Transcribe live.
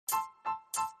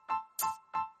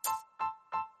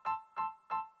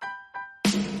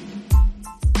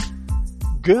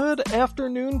Good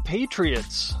afternoon,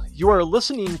 Patriots. You are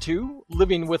listening to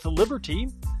Living with Liberty,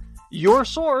 your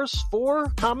source for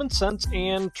common sense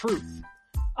and truth.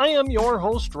 I am your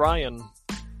host, Ryan.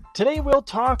 Today we'll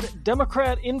talk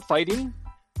Democrat infighting,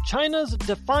 China's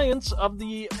defiance of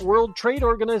the World Trade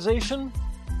Organization,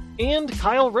 and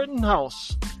Kyle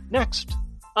Rittenhouse. Next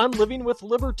on Living with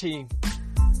Liberty.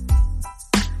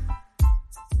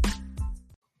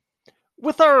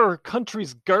 With our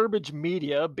country's garbage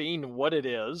media being what it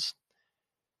is,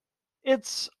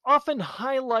 it's often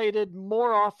highlighted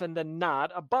more often than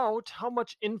not about how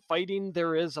much infighting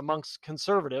there is amongst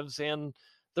conservatives and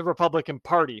the Republican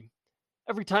Party.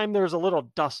 Every time there's a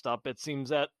little dust up, it seems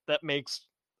that makes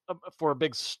for a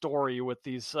big story with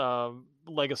these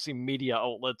legacy media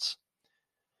outlets.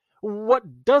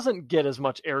 What doesn't get as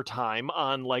much airtime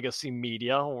on legacy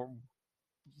media or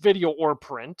video or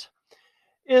print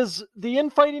is the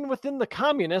infighting within the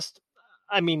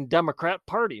Democrat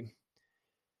Party.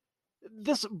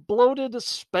 This bloated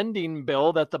spending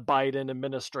bill that the Biden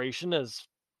administration has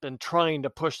been trying to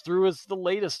push through is the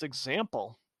latest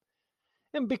example.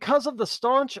 And because of the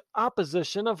staunch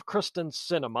opposition of Kristen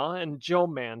Sinema and Joe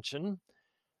Manchin,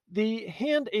 they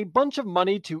hand a bunch of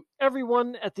money to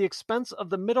everyone at the expense of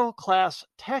the middle class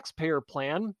taxpayer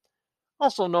plan,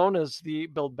 also known as the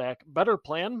Build Back Better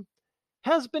plan,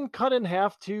 has been cut in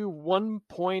half to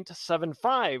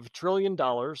 $1.75 trillion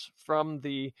from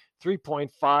the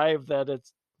 $3.5 that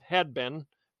it had been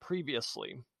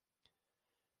previously.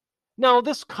 Now,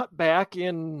 this cutback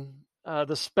in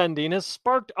the spending has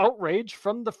sparked outrage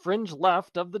from the fringe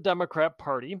left of the Democrat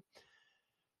Party,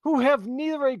 who have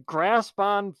neither a grasp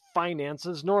on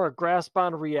finances nor a grasp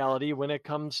on reality when it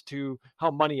comes to how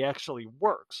money actually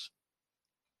works.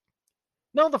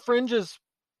 Now, the fringe is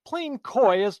playing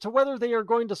coy as to whether they are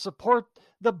going to support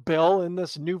the bill in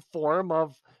this new form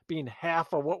of being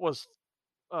half of what was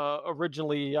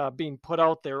originally being put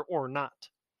out there or not.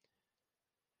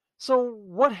 So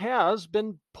what has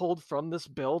been pulled from this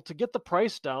bill to get the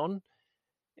price down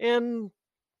and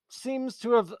seems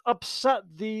to have upset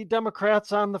the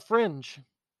Democrats on the fringe?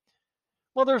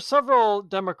 Well, there are several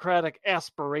Democratic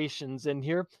aspirations in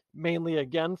here, mainly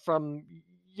again from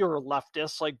your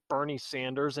leftists like Bernie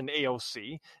Sanders and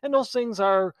AOC. And those things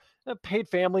are paid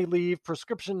family leave,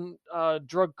 prescription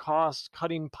drug costs,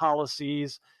 cutting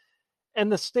policies, and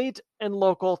the state and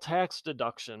local tax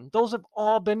deduction. Those have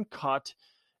all been cut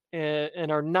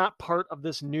and are not part of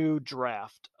this new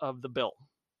draft of the bill.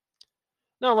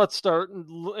 Now let's start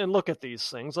and look at these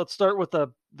things. Let's start with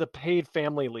the paid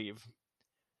family leave.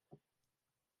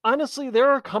 Honestly, there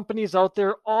are companies out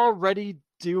there already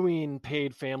doing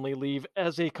paid family leave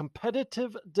as a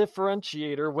competitive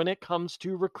differentiator when it comes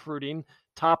to recruiting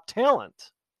top talent.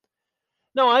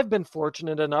 Now, I've been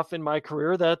fortunate enough in my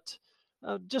career that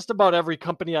just about every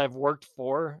company I've worked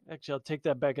for, actually, I'll take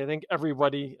that back. I think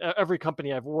every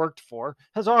company I've worked for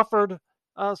has offered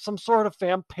some sort of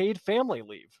paid family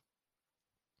leave.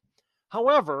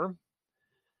 However,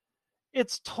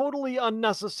 it's totally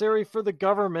unnecessary for the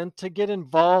government to get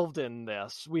involved in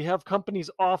this. We have companies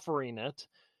offering it.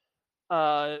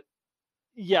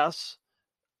 Yes,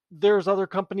 there's other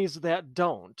companies that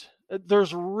don't.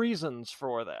 There's reasons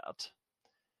for that.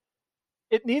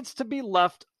 It needs to be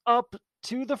left up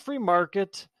to the free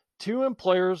market, to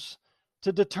employers,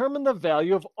 to determine the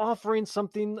value of offering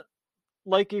something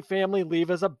like a family leave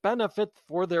as a benefit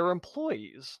for their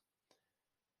employees.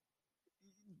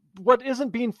 What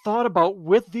isn't being thought about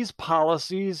with these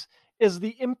policies is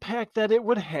the impact that it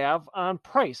would have on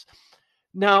price.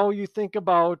 Now you think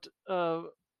about,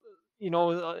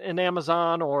 an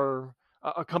Amazon or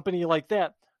a company like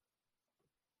that.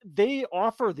 They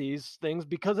offer these things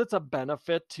because it's a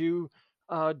benefit to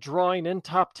drawing in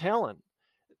top talent.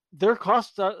 Their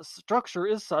cost structure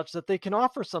is such that they can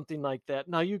offer something like that.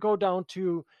 Now you go down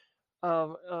to a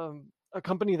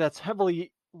company that's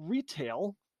heavily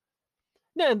retail,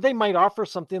 and they might offer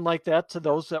something like that to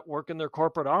those that work in their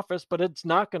corporate office, but it's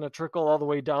not going to trickle all the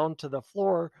way down to the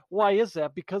floor. Why is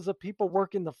that? Because the people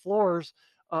working the floors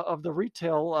of the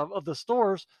retail of the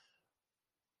stores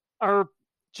are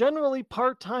generally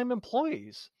part-time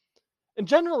employees. And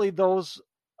generally those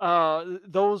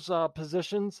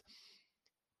positions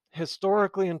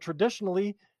historically and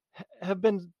traditionally have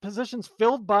been positions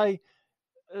filled by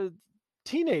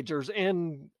teenagers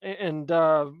and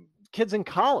kids in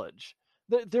college.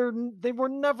 They were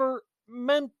never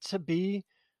meant to be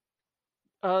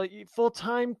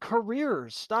full-time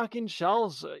careers, stocking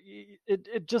shelves.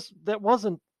 It just, that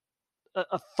wasn't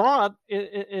a thought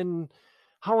in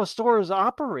how a store is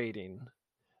operating.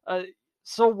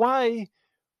 So why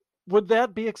would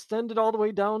that be extended all the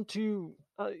way down to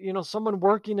someone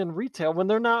working in retail when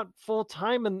they're not full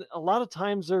time, and a lot of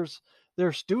times there's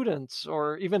students,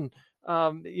 or even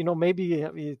maybe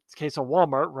it's case of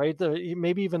Walmart, right?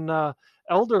 Maybe even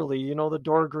elderly, the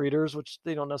door greeters, which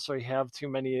they don't necessarily have too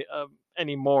many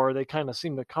anymore. They kind of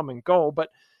seem to come and go, but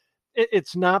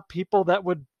it's not people that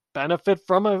would benefit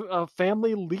from a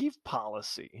family leave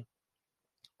policy.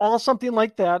 All something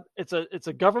like that. It's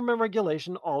a government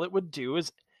regulation. All it would do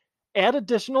is add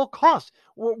additional costs.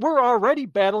 We're already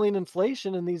battling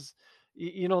inflation, and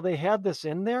they had this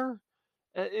in there.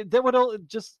 That would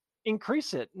just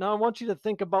increase it. Now, I want you to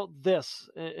think about this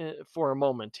for a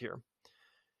moment here.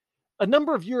 A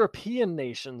number of European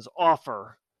nations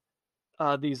offer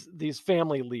these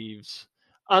family leaves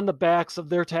on the backs of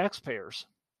their taxpayers.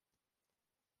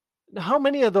 Now, how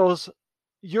many of those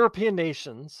European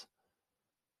nations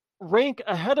rank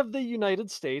ahead of the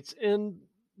United States in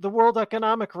the World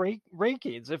Economic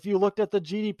Rankings? If you looked at the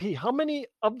GDP, how many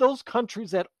of those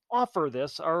countries that offer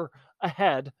this are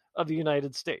ahead of the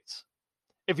United States?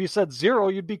 If you said 0,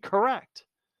 you'd be correct.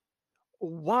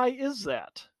 Why is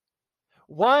that?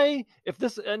 Why, if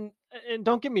this, and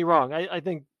don't get me wrong, I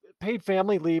think paid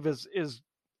family leave is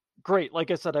great. Like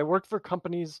I said, I worked for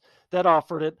companies that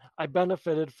offered it. I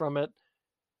benefited from it.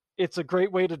 It's a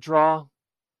great way to draw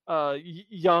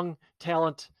young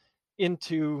talent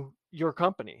into your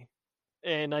company.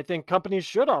 And I think companies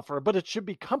should offer, but it should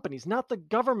be companies, not the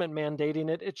government mandating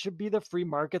it. It should be the free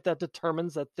market that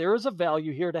determines that there is a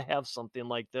value here to have something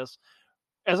like this.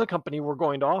 As a company, we're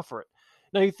going to offer it.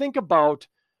 Now, you think about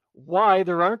why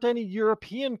there aren't any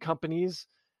European companies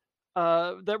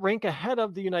that rank ahead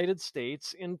of the United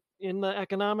States in the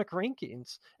economic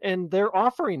rankings, and they're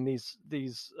offering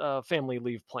these family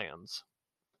leave plans.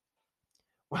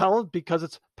 Well, because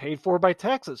it's paid for by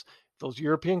taxes. Those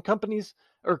European companies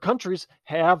or countries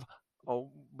have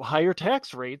higher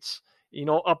tax rates,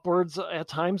 upwards at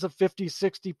times of 50,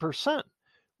 60%.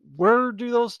 Where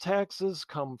do those taxes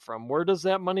come from? Where does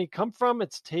that money come from?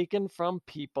 It's taken from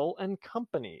people and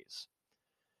companies.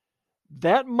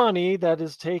 That money that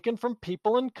is taken from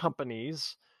people and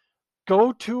companies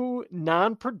go to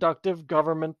non-productive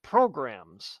government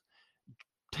programs,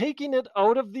 taking it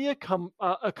out of the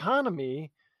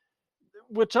economy,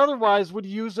 which otherwise would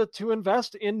use it to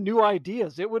invest in new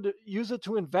ideas. It would use it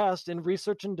to invest in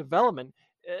research and development.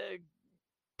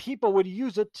 People would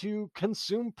use it to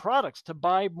consume products, to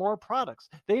buy more products.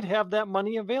 They'd have that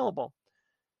money available.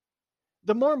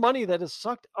 The more money that is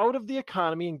sucked out of the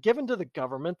economy and given to the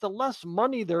government, the less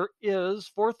money there is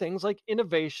for things like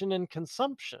innovation and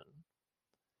consumption.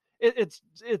 It's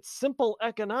simple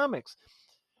economics.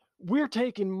 We're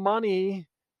taking money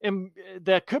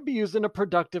that could be used in a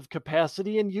productive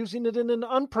capacity and using it in an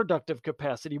unproductive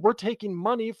capacity. We're taking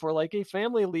money for like a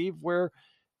family leave where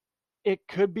it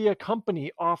could be a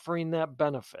company offering that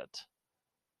benefit.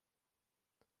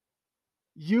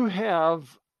 You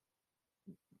have,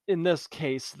 in this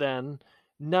case, then,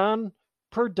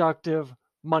 non-productive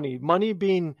money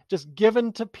being just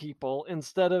given to people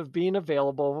instead of being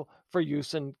available for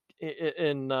use in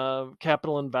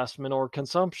capital investment or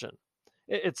consumption.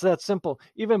 It's that simple.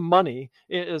 Even money,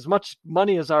 as much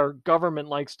money as our government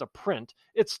likes to print,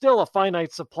 it's still a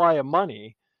finite supply of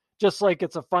money, just like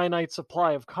it's a finite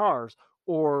supply of cars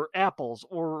or apples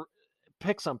or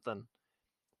pick something.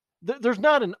 There's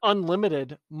not an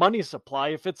unlimited money supply.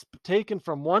 If it's taken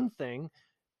from one thing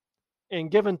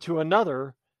and given to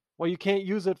another, well, you can't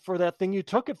use it for that thing you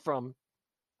took it from.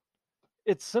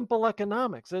 It's simple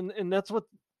economics, and that's what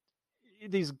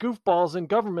these goofballs in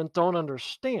government don't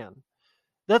understand.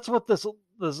 That's what this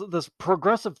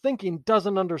progressive thinking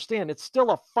doesn't understand. It's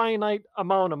still a finite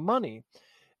amount of money.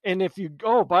 And if you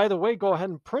by the way, go ahead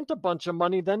and print a bunch of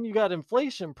money, then you got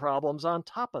inflation problems on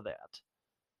top of that.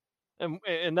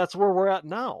 And that's where we're at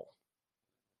now.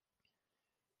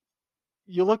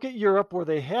 You look at Europe where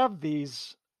they have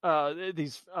these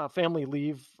family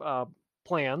leave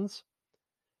plans.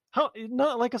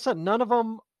 Like I said, none of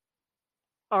them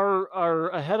are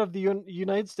ahead of the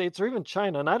United States or even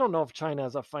China. And I don't know if China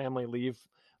has a family leave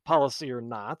policy or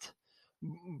not,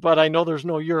 but I know there's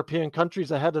no European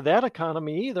countries ahead of that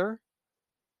economy either.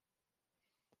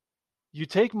 You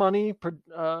take money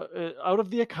out of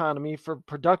the economy for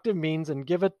productive means and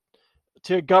give it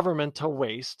to government to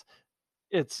waste.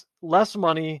 It's less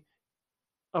money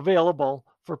available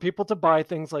for people to buy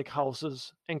things like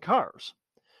houses and cars.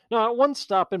 Now, at one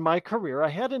stop in my career, I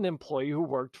had an employee who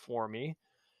worked for me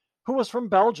who was from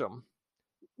Belgium.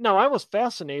 Now, I was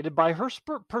fascinated by her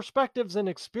perspectives and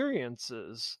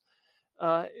experiences,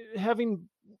 having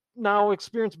now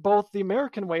experienced both the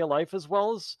American way of life as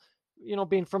well as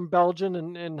being from Belgium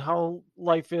and how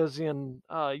life is in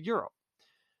Europe.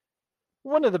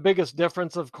 One of the biggest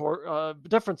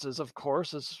differences, of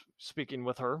course, is speaking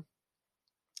with her,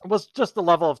 was just the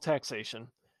level of taxation.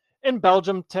 In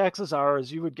Belgium, taxes are,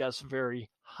 as you would guess, very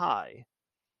high.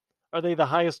 Are they the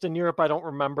highest in Europe? I don't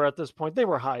remember at this point. They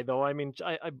were high, though. I mean,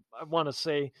 I want to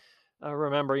say,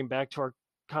 remembering back to our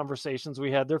conversations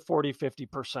we had, they're 40,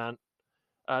 50%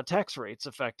 tax rates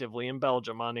effectively in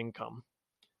Belgium on income.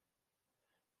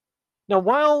 Now,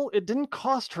 while it didn't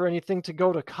cost her anything to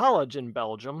go to college in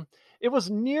Belgium, it was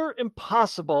near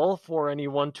impossible for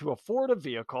anyone to afford a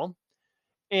vehicle,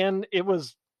 and it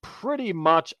was pretty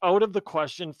much out of the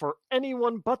question for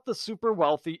anyone but the super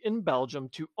wealthy in Belgium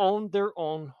to own their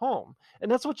own home.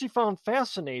 And that's what she found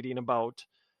fascinating about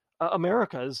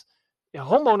America is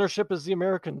home ownership is the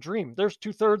American dream. There's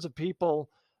 2/3 of people,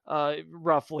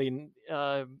 roughly,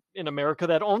 in America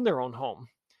that own their own home.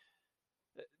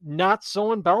 Not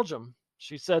so in Belgium.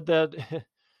 She said that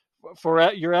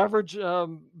for your average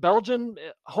Belgian,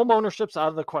 home ownership's out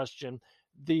of the question.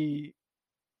 The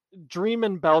dream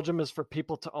in Belgium is for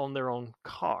people to own their own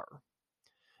car.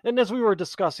 And as we were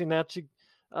discussing that, she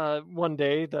one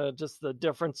day, the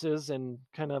differences in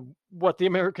kind of what the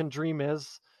American dream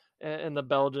is and the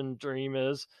Belgian dream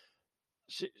is.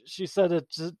 She said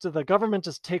the government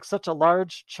just takes such a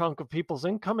large chunk of people's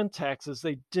income and taxes,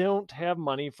 they don't have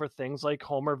money for things like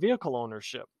home or vehicle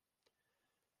ownership.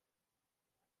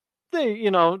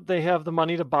 They have the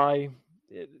money to buy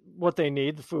what they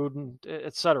need, the food and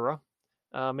etc.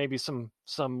 Maybe some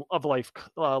of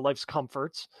life's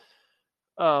comforts,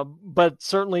 but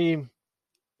certainly,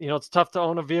 it's tough to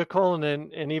own a vehicle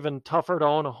and even tougher to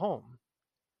own a home.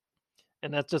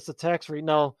 And that's just a tax rate.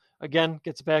 Now, again,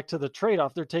 gets back to the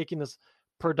trade-off. They're taking this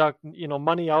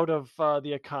money out of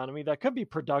the economy that could be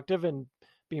productive and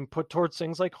being put towards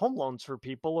things like home loans for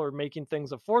people or making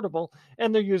things affordable,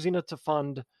 and they're using it to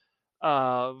fund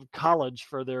college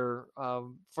for their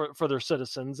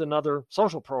citizens and other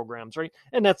social programs, right?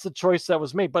 And that's the choice that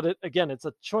was made. But it's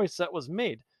a choice that was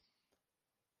made.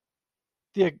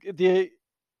 The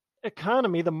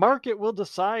economy, the market will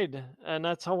decide, and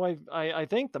that's how I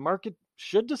think the market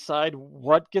should decide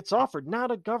what gets offered.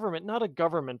 Not a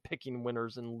government picking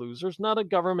winners and losers, not a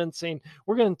government saying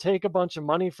we're going to take a bunch of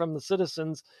money from the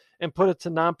citizens and put it to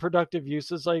non-productive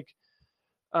uses like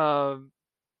uh,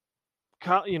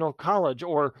 college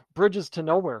or bridges to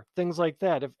nowhere, things like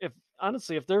that. If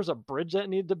honestly, if there's a bridge that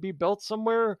needed to be built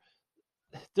somewhere,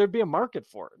 there'd be a market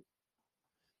for it.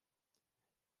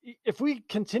 If we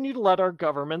continue to let our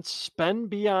government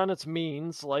spend beyond its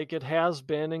means like it has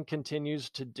been and continues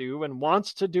to do and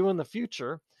wants to do in the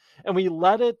future, and we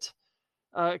let it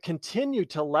continue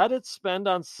to let it spend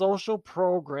on social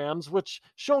programs which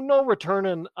show no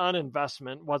return on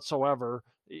investment whatsoever,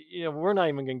 we're not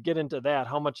even going to get into that,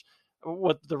 how much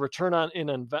what the return on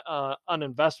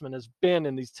investment has been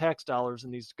in these tax dollars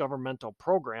and these governmental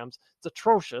programs. It's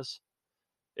atrocious.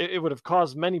 It would have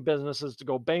caused many businesses to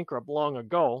go bankrupt long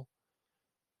ago.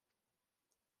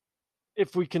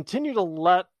 If we continue to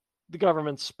let the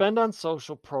government spend on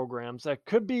social programs that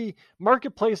could be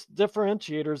marketplace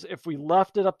differentiators, if we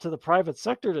left it up to the private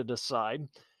sector to decide,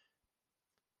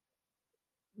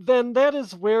 then that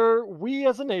is where we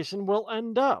as a nation will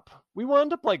end up. We will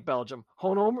end up like Belgium.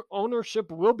 Home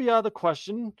ownership will be out of the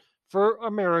question for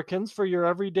Americans, for your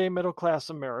everyday middle class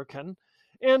American.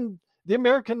 And the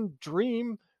American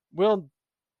dream will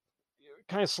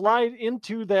kind of slide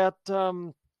into that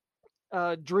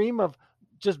dream of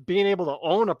just being able to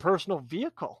own a personal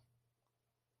vehicle.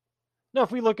 Now,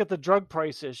 if we look at the drug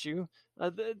price issue,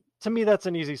 to me, that's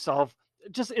an easy solve.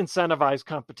 Just incentivize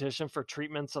competition for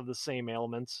treatments of the same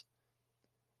ailments.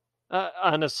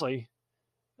 Honestly,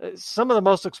 some of the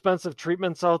most expensive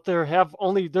treatments out there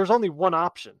there's only one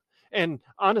option. And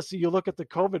honestly, you look at the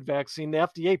COVID vaccine, the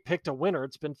FDA picked a winner.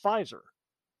 It's been Pfizer.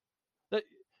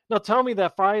 Now, tell me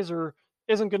that Pfizer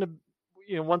isn't going to,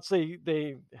 once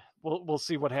we'll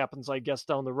see what happens, I guess,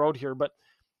 down the road here. But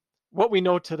what we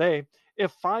know today,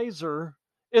 if Pfizer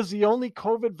is the only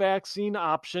COVID vaccine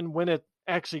option when it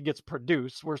actually gets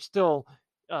produced, we're still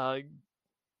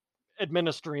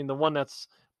administering the one that's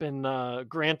been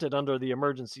granted under the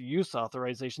emergency use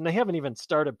authorization. They haven't even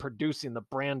started producing the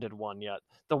branded one yet.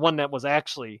 The one that was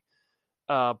actually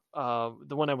approved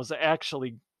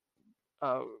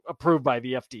by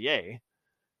the FDA.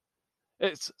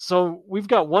 So we've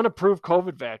got one approved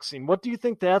COVID vaccine. What do you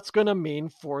think that's going to mean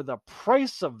for the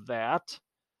price of that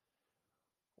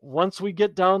once we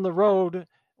get down the road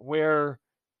where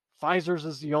Pfizer's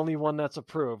is the only one that's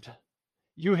approved?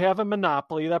 You have a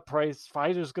monopoly. That price,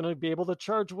 Pfizer's going to be able to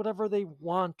charge whatever they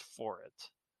want for it.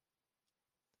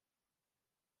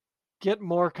 get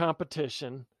more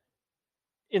competition,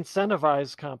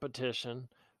 incentivize competition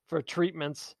for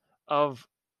treatments of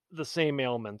the same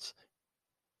ailments.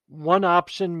 One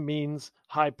option means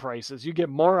high prices. You get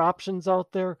more options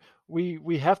out there.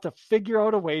 We have to figure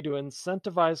out a way to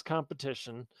incentivize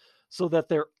competition so that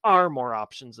there are more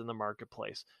options in the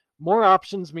marketplace. More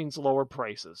options means lower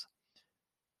prices.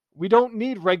 We don't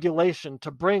need regulation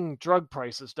to bring drug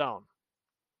prices down.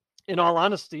 In all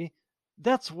honesty,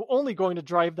 that's only going to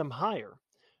drive them higher.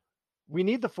 We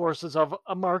need the forces of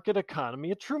a market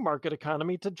economy, a true market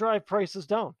economy, to drive prices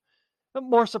down.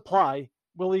 More supply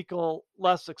will equal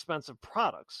less expensive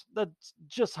products. That's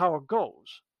just how it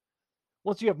goes.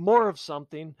 Once you have more of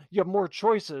something, you have more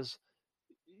choices.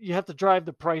 You have to drive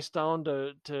the price down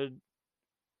to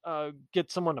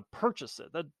get someone to purchase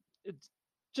it. That it's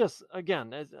just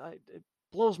again, it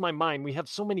blows my mind. We have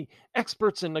so many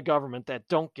experts in the government that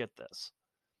don't get this.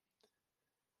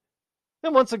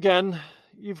 And once again,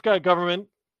 you've got government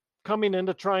coming in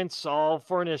to try and solve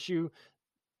for an issue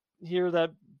here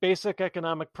that basic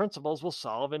economic principles will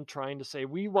solve in trying to say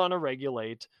we want to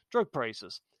regulate drug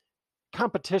prices.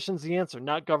 Competition's the answer,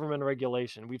 not government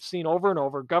regulation. We've seen over and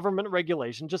over government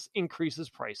regulation just increases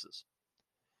prices.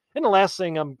 And the last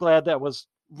thing I'm glad that was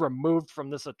removed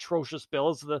from this atrocious bill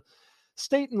is the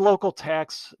state and local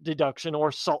tax deduction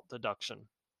or SALT deduction.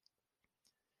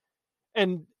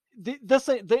 And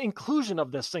the inclusion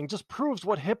of this thing just proves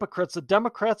what hypocrites the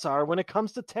Democrats are when it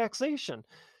comes to taxation.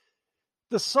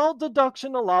 The SALT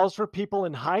deduction allows for people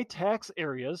in high tax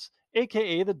areas,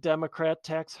 aka the Democrat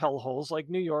tax hellholes like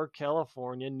New York,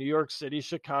 California, New York City,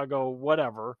 Chicago,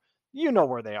 whatever. You know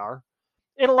where they are.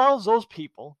 It allows those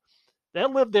people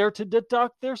that live there to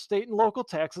deduct their state and local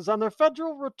taxes on their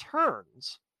federal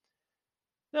returns.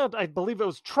 Now, I believe it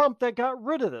was Trump that got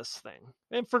rid of this thing,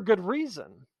 and for good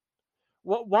reason.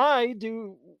 Why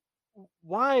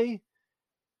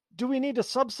do we need to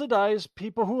subsidize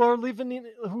people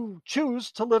who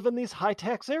choose to live in these high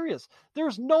tax areas?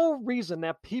 There's no reason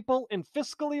that people in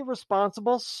fiscally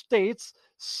responsible states,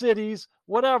 cities,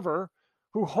 whatever,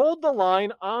 who hold the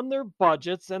line on their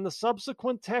budgets and the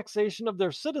subsequent taxation of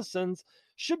their citizens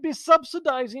should be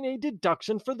subsidizing a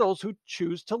deduction for those who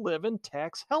choose to live in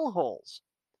tax hellholes.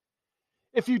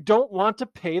 If you don't want to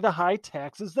pay the high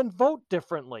taxes, then vote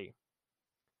differently.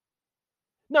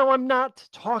 Now, I'm not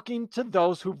talking to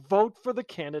those who vote for the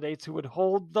candidates who would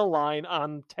hold the line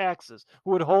on taxes,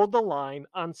 who would hold the line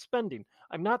on spending.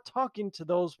 I'm not talking to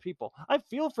those people. I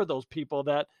feel for those people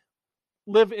that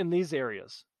live in these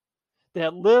areas,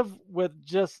 that live with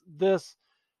just this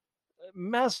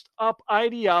messed up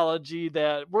ideology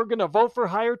that we're going to vote for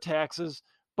higher taxes,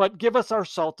 but give us our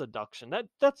SALT deduction.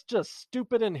 That's just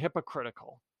stupid and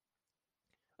hypocritical.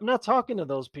 I'm not talking to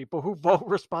those people who vote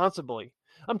responsibly.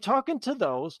 I'm talking to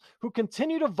those who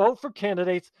continue to vote for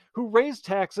candidates who raise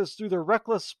taxes through their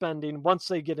reckless spending once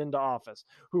they get into office,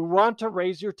 who want to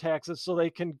raise your taxes so they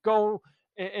can go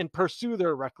and pursue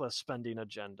their reckless spending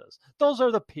agendas. Those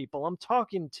are the people I'm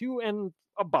talking to and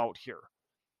about here.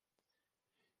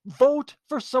 Vote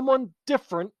for someone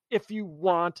different if you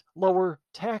want lower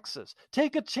taxes.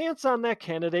 Take a chance on that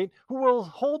candidate who will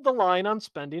hold the line on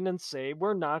spending and say,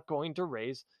 we're not going to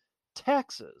raise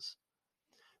taxes.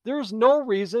 There's no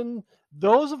reason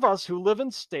those of us who live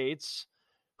in states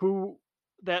who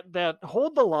that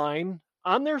hold the line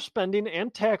on their spending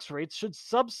and tax rates should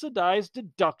subsidize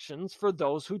deductions for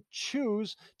those who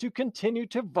choose to continue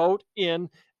to vote in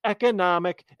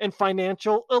economic and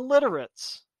financial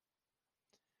illiterates.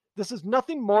 This is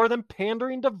nothing more than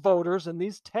pandering to voters in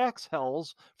these tax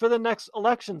hells for the next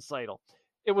election cycle.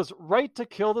 It was right to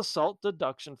kill the SALT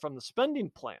deduction from the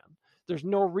spending plan. There's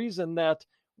no reason that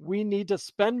we need to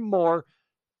spend more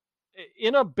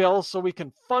in a bill so we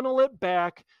can funnel it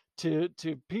back to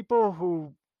people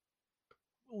who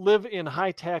live in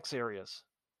high tax areas.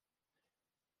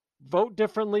 Vote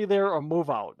differently there or move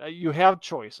out. You have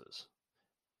choices.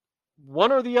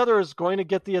 One or the other is going to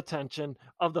get the attention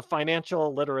of the financial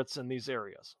illiterates in these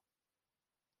areas.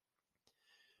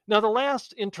 Now, the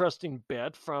last interesting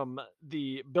bit from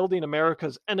the Building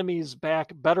America's Enemies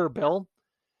Back Better bill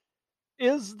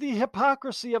is the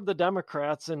hypocrisy of the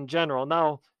Democrats in general.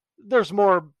 Now, there's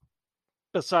more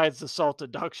besides the SALT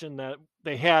deduction that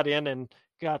they had in and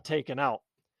got taken out.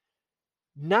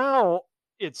 Now,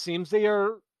 it seems they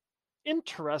are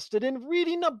interested in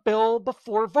reading a bill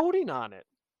before voting on it.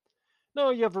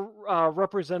 Now, you have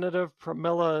Representative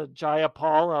Pramila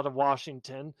Jayapal out of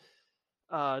Washington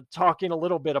talking a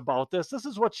little bit about this. This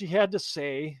is what she had to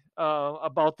say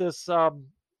about this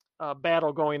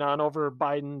battle going on over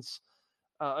Biden's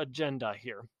agenda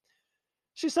here.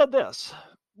 She said this: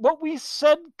 "What we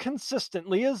said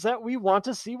consistently is that we want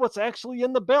to see what's actually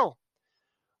in the bill.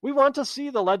 We want to see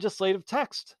the legislative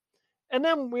text. And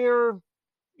then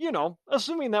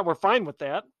assuming that we're fine with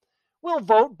that, we'll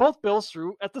vote both bills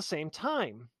through at the same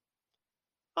time."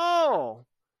 Oh,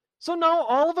 so now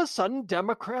all of a sudden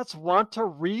Democrats want to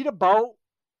read about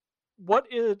what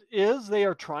it is they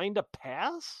are trying to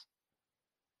pass?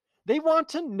 They want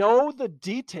to know the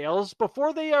details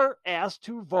before they are asked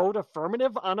to vote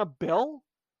affirmative on a bill?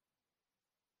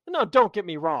 Now, don't get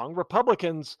me wrong.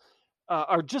 Republicans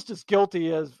are just as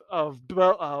guilty of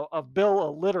bill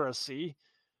illiteracy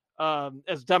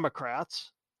as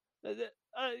Democrats.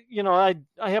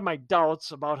 I have my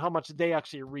doubts about how much they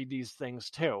actually read these things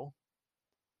too.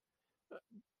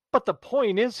 But the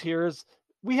point is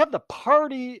we have the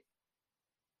party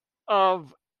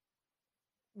of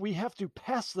we have to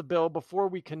pass the bill before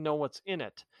we can know what's in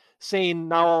it, saying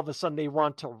now all of a sudden they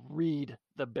want to read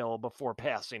the bill before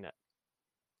passing it.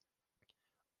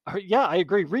 Yeah, I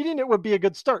agree. Reading it would be a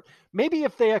good start. Maybe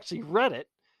if they actually read it,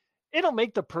 it'll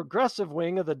make the progressive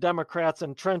wing of the Democrats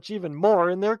entrench even more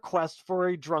in their quest for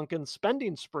a drunken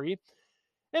spending spree.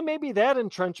 And maybe that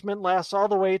entrenchment lasts all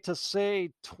the way to,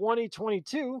 say,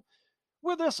 2022,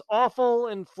 where this awful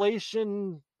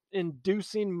inflation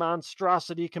inducing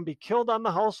monstrosity can be killed on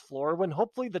the House floor when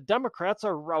hopefully the Democrats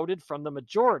are routed from the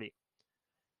majority.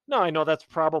 Now, I know that's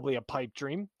probably a pipe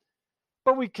dream,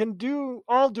 but we can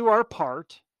all do our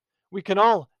part. We can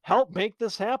all help make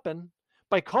this happen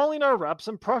by calling our reps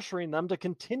and pressuring them to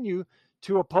continue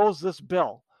to oppose this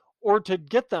bill or to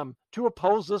get them to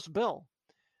oppose this bill.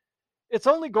 It's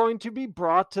only going to be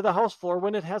brought to the House floor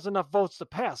when it has enough votes to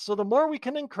pass. So the more we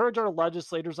can encourage our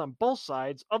legislators on both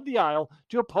sides of the aisle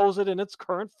to oppose it in its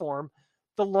current form,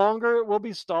 the longer it will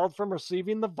be stalled from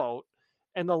receiving the vote.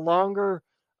 And the longer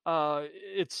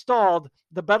it's stalled,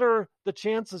 the better the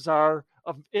chances are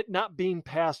of it not being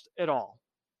passed at all.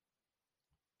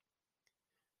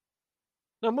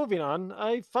 Now, moving on,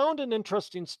 I found an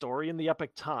interesting story in the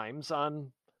Epoch Times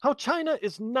on how China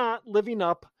is not living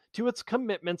up to its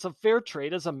commitments of fair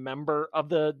trade as a member of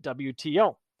the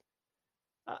WTO.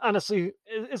 Honestly,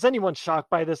 is anyone shocked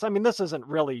by this? I mean, this isn't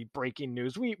really breaking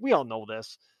news. We all know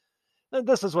this.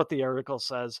 This is what the article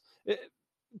says.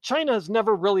 China has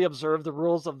never really observed the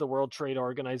rules of the World Trade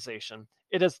Organization.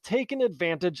 It has taken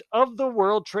advantage of the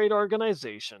World Trade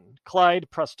Organization. Clyde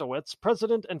Prestowitz,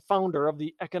 president and founder of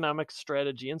the Economic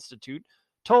Strategy Institute,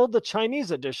 told the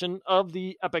Chinese edition of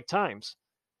the Epoch Times.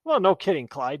 Well, no kidding,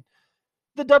 Clyde.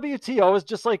 The WTO is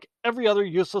just like every other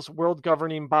useless world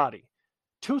governing body,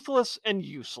 toothless and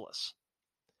useless.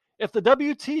 If the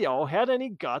WTO had any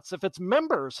guts, if its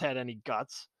members had any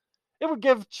guts, it would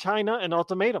give China an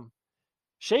ultimatum.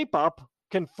 Shape up,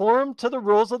 conform to the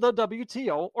rules of the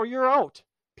WTO, or you're out.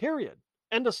 Period.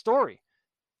 End of story.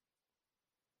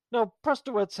 Now,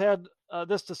 Prestowitz had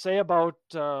this to say about,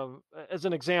 as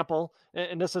an example,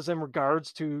 and this is in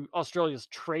regards to Australia's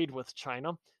trade with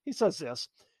China. He says this: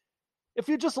 if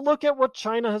you just look at what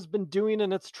China has been doing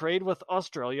in its trade with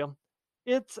Australia,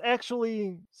 it's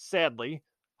actually, sadly,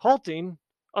 halting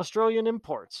Australian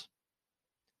imports.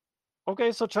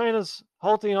 Okay, so China's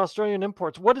halting Australian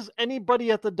imports. What is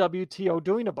anybody at the WTO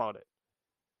doing about it?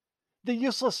 The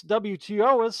useless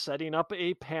WTO is setting up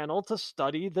a panel to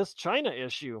study this China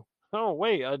issue. Oh,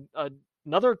 wait,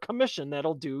 another commission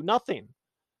that'll do nothing.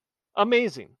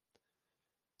 Amazing.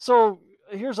 So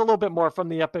here's a little bit more from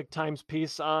the Epoch Times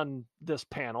piece on this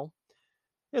panel.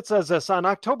 It says this: on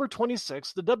October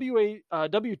 26th, the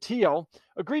WTO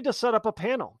agreed to set up a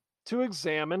panel to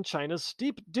examine China's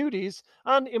steep duties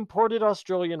on imported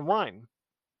Australian wine.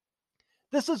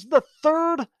 This is the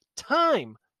third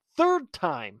time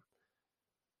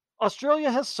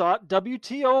Australia has sought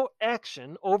WTO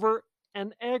action over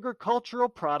an agricultural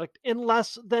product in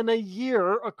less than a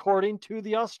year, according to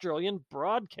the Australian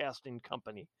Broadcasting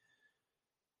Company.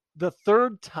 The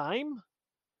third time?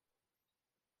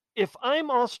 If I'm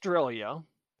Australia,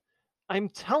 I'm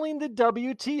telling the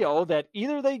WTO that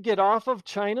either they get off of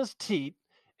China's teat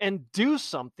and do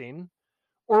something,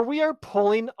 or we are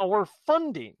pulling our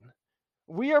funding.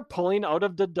 We are pulling out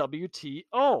of the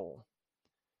WTO.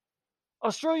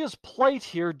 Australia's plight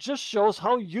here just shows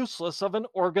how useless of an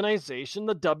organization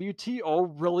the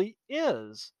WTO really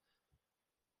is.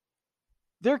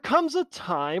 There comes a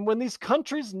time when these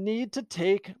countries need to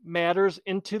take matters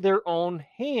into their own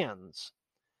hands.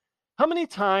 How many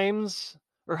times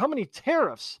or how many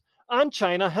tariffs on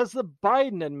China has the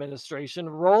Biden administration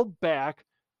rolled back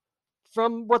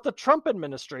from what the Trump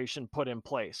administration put in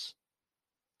place?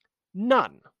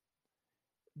 None.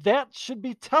 That should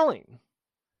be telling.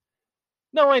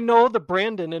 Now, I know the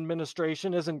Brandon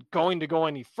administration isn't going to go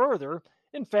any further.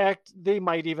 In fact, they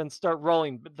might even start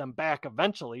rolling them back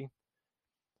eventually.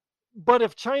 But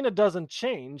if China doesn't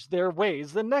change their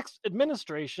ways, the next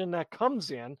administration that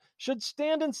comes in should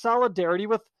stand in solidarity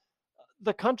with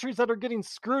the countries that are getting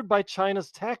screwed by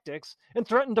China's tactics and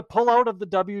threaten to pull out of the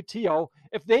WTO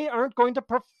if they aren't going to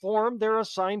perform their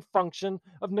assigned function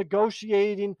of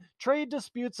negotiating trade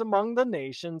disputes among the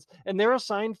nations and their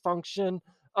assigned function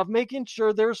of making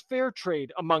sure there's fair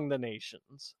trade among the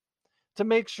nations. To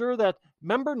make sure that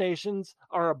member nations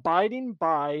are abiding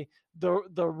by the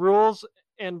rules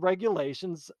and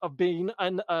regulations of being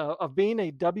a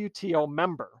WTO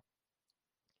member.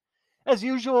 As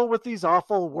usual with these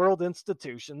awful world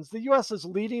institutions, the U.S. is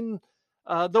leading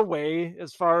the way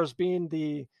as far as being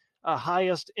the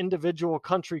highest individual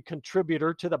country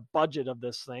contributor to the budget of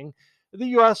this thing. The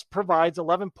U.S. provides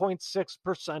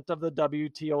 11.6% of the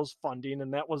WTO's funding,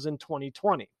 and that was in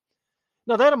 2020.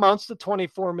 Now, that amounts to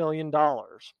 $24 million.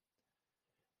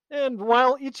 And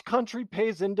while each country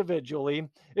pays individually,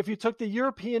 if you took the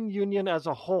European Union as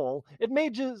a whole, it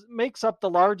makes up the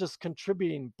largest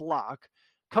contributing bloc,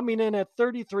 coming in at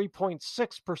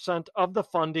 33.6% of the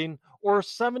funding, or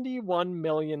 $71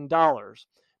 million.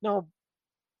 Now,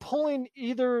 pulling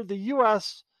either the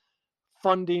US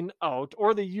funding out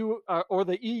or the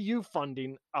EU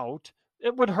funding out,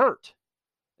 it would hurt.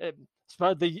 If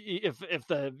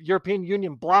the European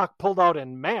Union bloc pulled out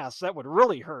in mass, that would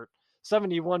really hurt.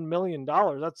 $71 million.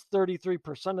 That's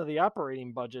 33% of the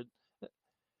operating budget.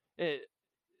 It,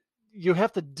 you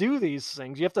have to do these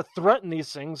things. You have to threaten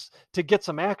these things to get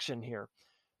some action here.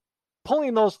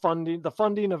 Pulling the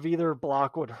funding of either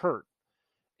bloc would hurt.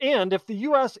 And if the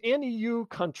US and EU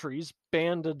countries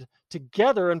banded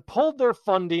together and pulled their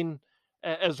funding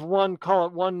as one, call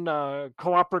it one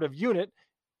cooperative unit,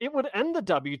 it would end the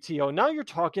WTO. Now you're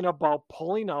talking about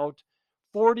pulling out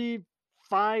 45%,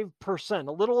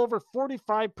 a little over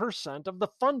 45% of the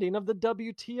funding of the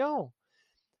WTO.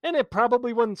 And it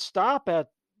probably wouldn't stop at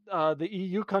the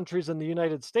EU countries and the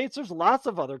United States. There's lots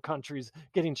of other countries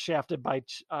getting shafted by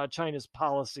China's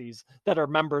policies that are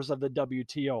members of the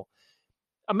WTO.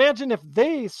 Imagine if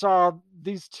they saw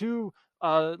these two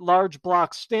large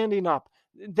blocs standing up,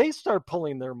 they start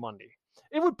pulling their money.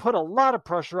 It would put a lot of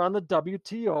pressure on the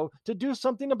WTO to do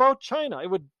something about China. It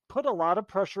would put a lot of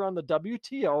pressure on the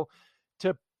WTO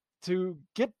to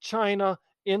get China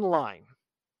in line.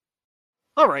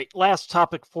 All right, last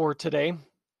topic for today,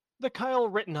 the Kyle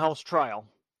Rittenhouse trial.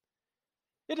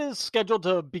 It is scheduled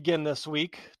to begin this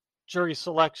week. Jury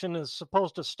selection is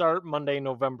supposed to start Monday,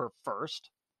 November 1st.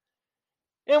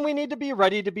 And we need to be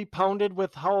ready to be pounded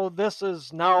with how this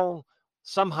is now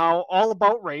somehow all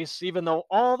about race, even though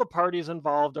all the parties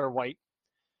involved are white.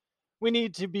 We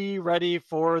need to be ready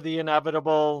for the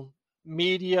inevitable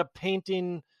media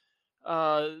painting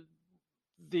the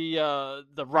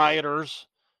rioters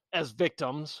as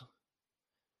victims.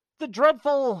 The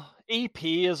dreadful AP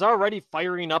is already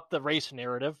firing up the race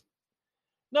narrative.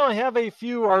 Now, I have a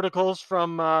few articles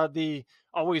from the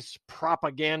Always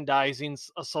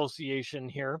Propagandizing Association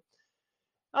here.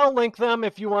 I'll link them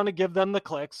if you want to give them the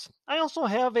clicks. I also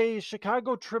have a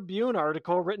Chicago Tribune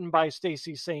article written by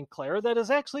Stacy St. Clair that is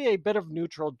actually a bit of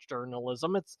neutral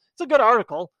journalism. It's a good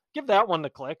article. Give that one the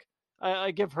click.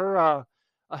 I give her a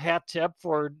hat tip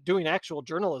for doing actual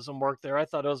journalism work there. I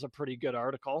thought it was a pretty good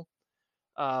article.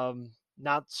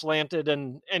 Not slanted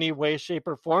in any way, shape,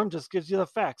 or form, just gives you the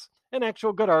facts. An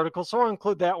actual good article, so I'll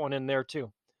include that one in there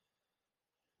too.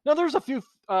 Now, there's a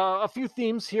few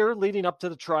themes here leading up to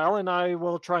the trial, and I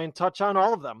will try and touch on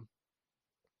all of them.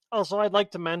 Also, I'd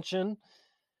like to mention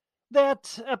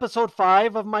that episode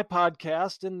 5 of my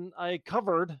podcast, and I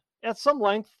covered at some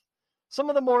length some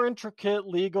of the more intricate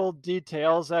legal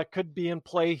details that could be in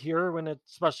play here,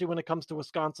 especially when it comes to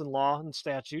Wisconsin law and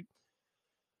statute.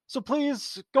 So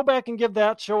please go back and give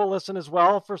that show a listen as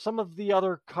well for some of the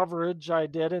other coverage I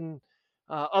did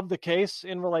of the case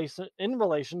in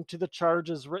relation to the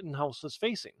charges Rittenhouse is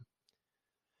facing.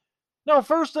 Now,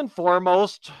 first and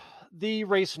foremost, the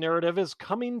race narrative is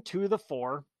coming to the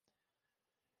fore.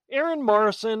 Aaron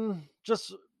Morrison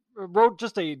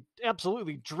wrote a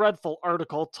absolutely dreadful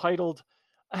article titled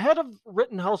 "Ahead of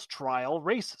Rittenhouse Trial,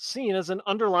 Race Seen as an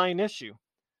Underlying Issue."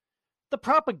 The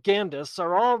propagandists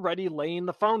are already laying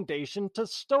the foundation to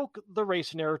stoke the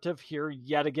race narrative here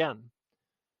yet again.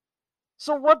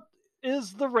 So what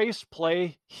is the race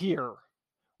play here?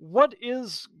 What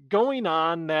is going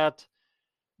on that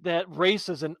race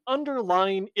is an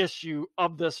underlying issue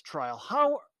of this trial?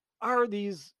 How are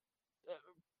these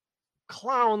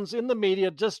clowns in the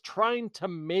media just trying to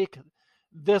make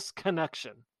this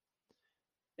connection?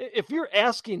 If you're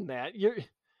asking that,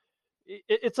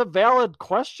 it's a valid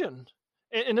question,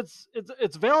 and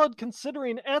it's valid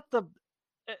considering at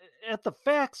the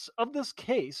facts of this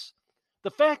case.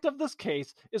 The fact of this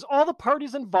case is all the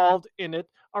parties involved in it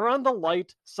are on the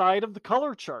light side of the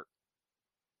color chart.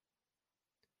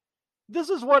 This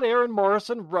is what Aaron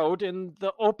Morrison wrote in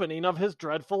the opening of his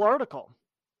dreadful article.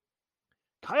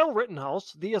 Kyle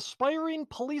Rittenhouse, the aspiring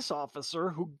police officer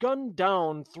who gunned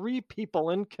down 3 people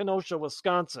in Kenosha,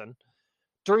 Wisconsin,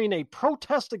 during a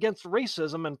protest against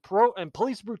racism and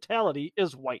police brutality,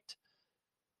 is white.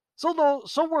 So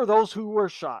were those who were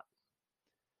shot.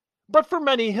 But for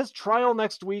many, his trial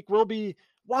next week will be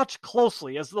watched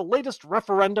closely as the latest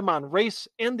referendum on race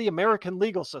and the American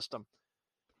legal system.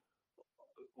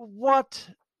 What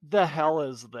the hell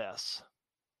is this?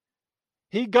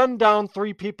 He gunned down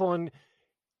 3 people, and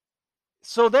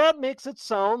so that makes it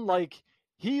sound like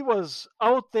he was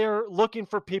out there looking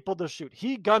for people to shoot.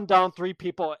 He gunned down 3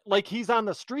 people, like he's on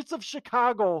the streets of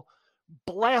Chicago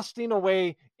blasting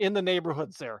away in the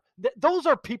neighborhoods there. Those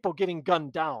are people getting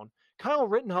gunned down. Kyle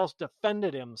Rittenhouse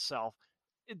defended himself.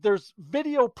 There's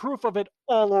video proof of it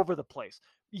all over the place.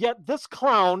 Yet this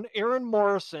clown, Aaron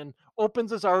Morrison,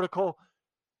 opens his article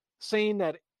saying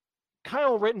that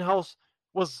Kyle Rittenhouse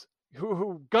was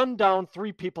who gunned down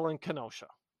 3 people in Kenosha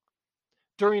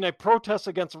during a protest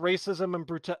against racism and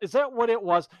brutality. Is that what it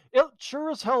was? It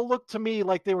sure as hell looked to me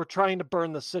like they were trying to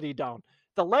burn the city down.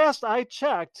 The last I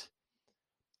checked,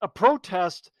 a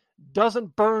protest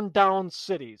doesn't burn down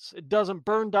cities. It doesn't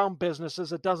burn down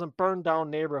businesses. It doesn't burn down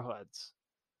neighborhoods.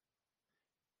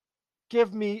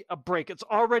 Give me a break. It's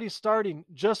already starting.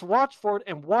 Just watch for it,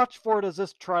 and watch for it as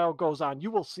this trial goes on. You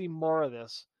will see more of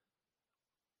this.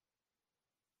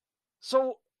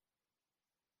 So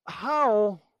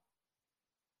how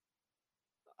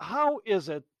is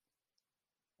it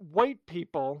white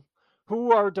people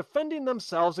who are defending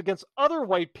themselves against other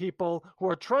white people who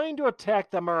are trying to attack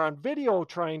them, are on video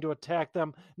trying to attack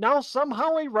them, now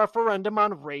somehow a referendum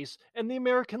on race and the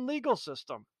American legal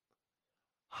system?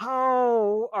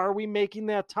 How are we making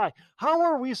that tie? How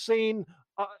are we saying,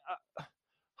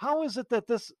 how is it that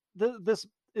this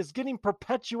is getting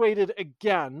perpetuated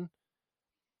again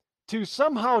to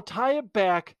somehow tie it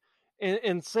back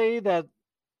and say that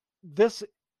this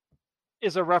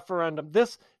is a referendum?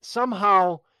 This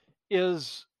somehow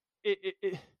is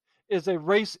a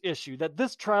race issue, that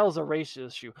this trial is a race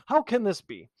issue. How can this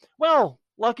be? Well,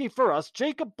 lucky for us,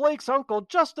 Jacob Blake's uncle,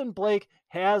 Justin Blake,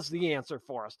 has the answer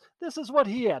for us. This is what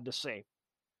he had to say.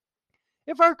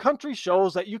 If our country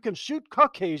shows that you can shoot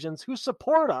Caucasians who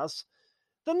support us,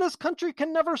 then this country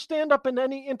can never stand up in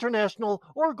any international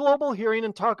or global hearing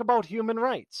and talk about human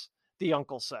rights, the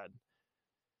uncle said.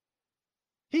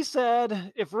 He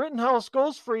said, if Rittenhouse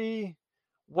goes free,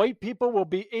 white people will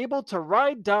be able to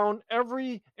ride down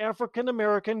every African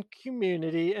American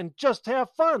community and just have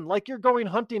fun, like you're going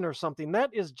hunting or something.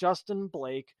 That is Justin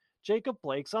Blake, Jacob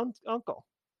Blake's uncle.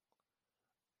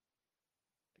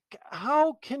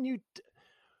 How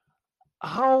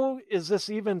is this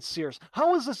even serious?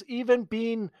 How is this even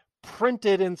being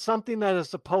printed in something that is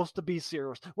supposed to be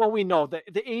serious? Well, we know that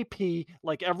the AP,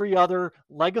 like every other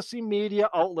legacy media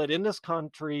outlet in this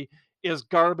country, is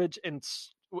garbage and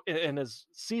has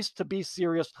ceased to be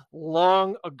serious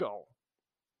long ago.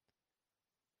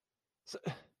 So,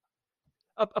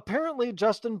 apparently,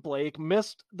 Justin Blake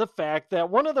missed the fact that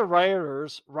one of the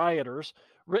rioters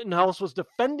Rittenhouse was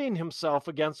defending himself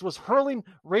against was hurling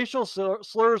racial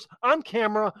slurs on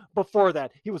camera before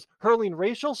that. He was hurling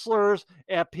racial slurs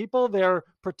at people there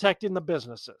protecting the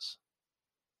businesses.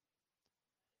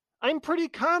 I'm pretty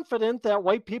confident that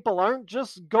white people aren't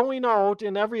just going out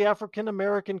in every African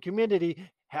American community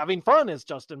having fun, as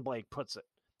Justin Blake puts it.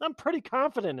 I'm pretty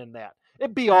confident in that.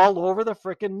 It'd be all over the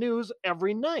frickin' news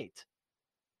every night.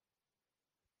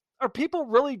 Are people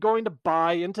really going to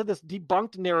buy into this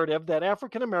debunked narrative that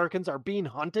African Americans are being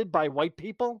hunted by white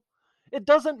people? It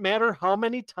doesn't matter how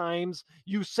many times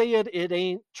you say it, it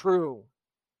ain't true.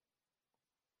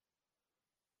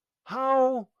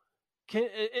 How can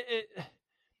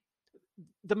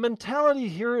the mentality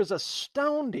here is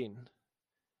astounding.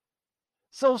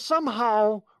 So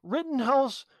somehow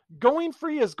Rittenhouse going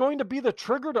free is going to be the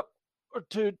trigger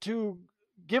to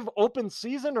give open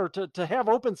season, or to have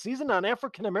open season on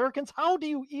African Americans? How do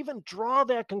you even draw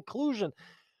that conclusion?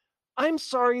 I'm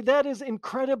sorry, that is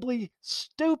incredibly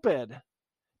stupid.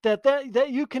 That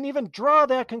you can even draw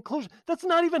that conclusion. That's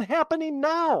not even happening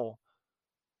now.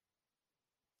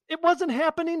 It wasn't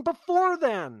happening before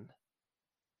then.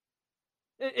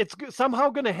 It's somehow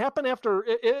going to happen after,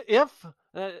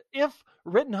 if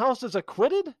Rittenhouse is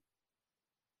acquitted.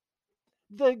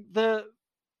 The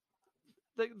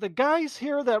the guys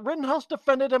here that Rittenhouse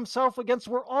defended himself against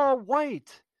were all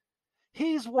white.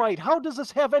 He's white. How does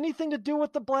this have anything to do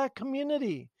with the black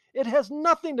community? It has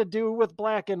nothing to do with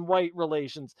black and white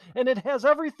relations. And it has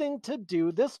everything to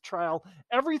do, this trial,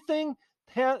 everything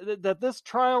that this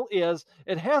trial is,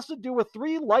 it has to do with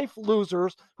 3 life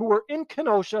losers who were in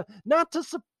Kenosha, not to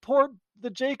support the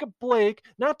Jacob Blake,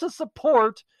 not to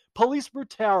support police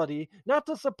brutality, not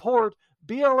to support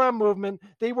BLM movement.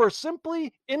 They were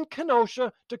simply in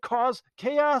Kenosha to cause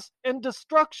chaos and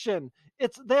destruction.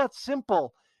 It's that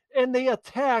simple. And they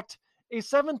attacked a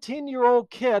 17-year-old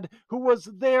kid who was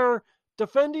there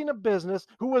defending a business,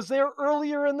 who was there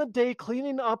earlier in the day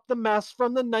cleaning up the mess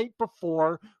from the night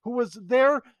before, who was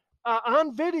there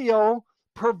on video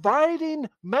providing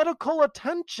medical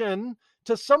attention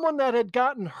to someone that had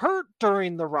gotten hurt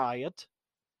during the riot.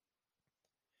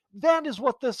 That is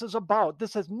what this is about.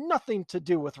 This has nothing to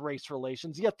do with race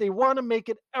relations, yet they want to make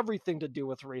it everything to do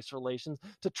with race relations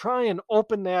to try and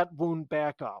open that wound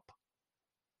back up.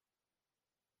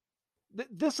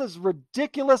 This is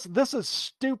ridiculous. This is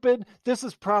stupid. This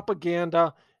is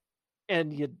propaganda.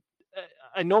 And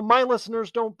I know my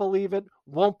listeners don't believe it,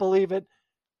 won't believe it.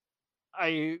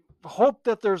 I hope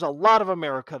that there's a lot of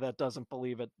America that doesn't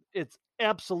believe it. It's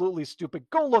absolutely stupid.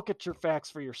 Go look at your facts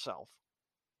for yourself.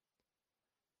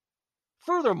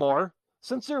 Furthermore,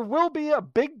 since there will be a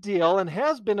big deal and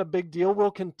has been a big deal,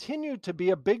 will continue to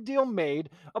be a big deal made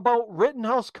about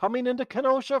Rittenhouse coming into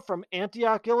Kenosha from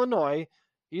Antioch, Illinois.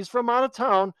 He's from out of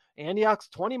town. Antioch's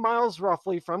 20 miles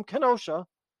roughly from Kenosha.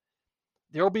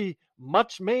 There'll be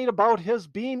much made about his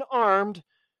being armed,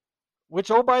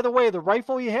 which, oh, by the way, the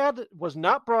rifle he had was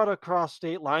not brought across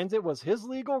state lines. It was his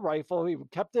legal rifle. He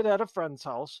kept it at a friend's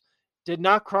house. Did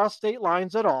not cross state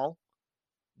lines at all.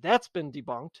 That's been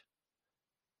debunked.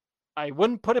 I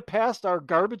wouldn't put it past our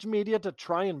garbage media to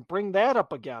try and bring that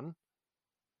up again.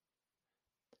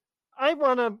 I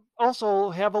want to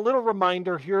also have a little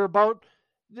reminder here about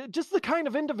just the kind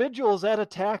of individuals that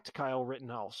attacked Kyle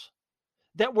Rittenhouse,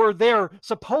 that were there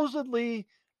supposedly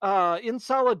in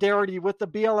solidarity with the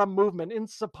BLM movement, and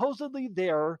supposedly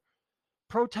there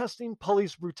protesting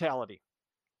police brutality.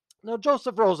 Now,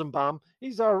 Joseph Rosenbaum,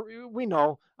 we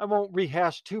know, I won't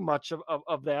rehash too much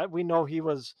of that. We know he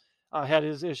was had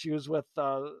his issues with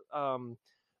a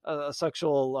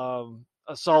sexual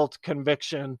assault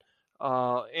conviction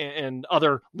and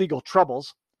other legal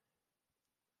troubles.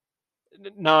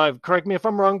 Now, correct me if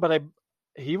I'm wrong, but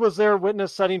he was there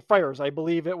witness setting fires. I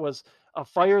believe it was a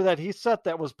fire that he set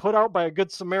that was put out by a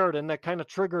good Samaritan that kind of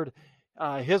triggered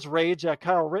his rage at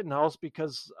Kyle Rittenhouse,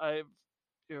 because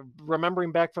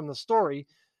remembering back from the story,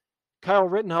 Kyle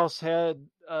Rittenhouse had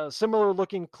similar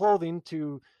looking clothing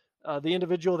to the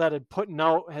individual that had put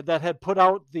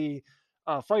out the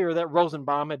fire that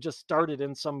Rosenbaum had just started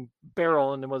in some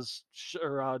barrel and it was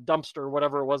or dumpster or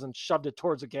whatever it was, and shoved it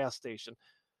towards a gas station.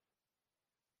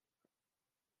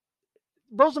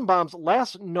 Rosenbaum's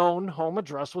last known home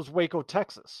address was Waco,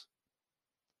 Texas.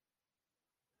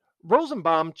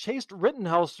 Rosenbaum chased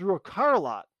Rittenhouse through a car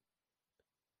lot.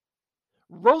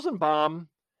 Rosenbaum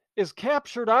is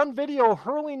captured on video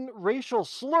hurling racial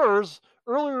slurs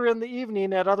earlier in the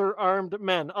evening at other armed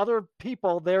men, other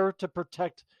people there to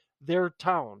protect their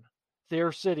town,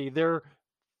 their city, their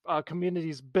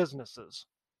community's businesses.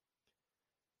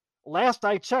 Last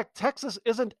I checked, Texas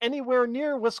isn't anywhere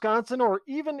near Wisconsin or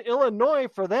even Illinois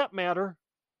for that matter.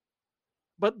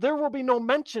 But there will be no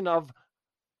mention of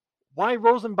why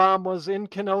Rosenbaum was in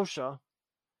Kenosha,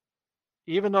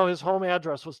 even though his home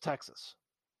address was Texas.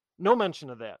 No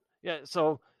mention of that. Yeah,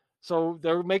 so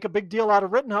they make a big deal out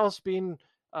of Rittenhouse being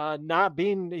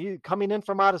coming in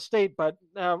from out of state, but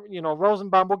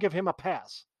Rosenbaum will give him a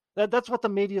pass. That's what the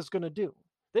media is going to do.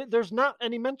 There's not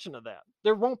any mention of that.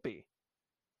 There won't be.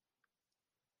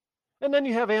 And then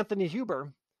you have Anthony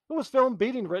Huber, who was filmed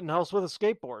beating Rittenhouse with a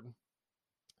skateboard.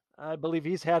 I believe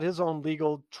he's had his own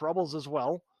legal troubles as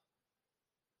well.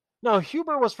 Now,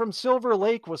 Huber was from Silver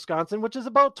Lake, Wisconsin, which is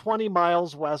about 20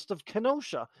 miles west of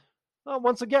Kenosha.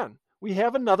 Once again, we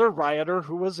have another rioter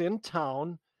who was in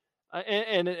town,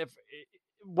 and if it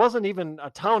wasn't even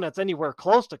a town that's anywhere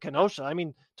close to Kenosha. I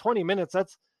mean, 20 minutes,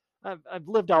 I've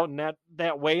lived out in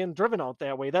that way and driven out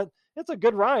that way. It's a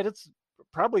good ride. It's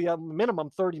probably a minimum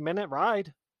 30-minute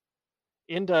ride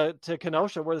into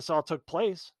Kenosha where this all took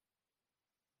place.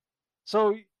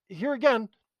 So here again,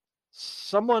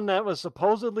 someone that was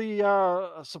supposedly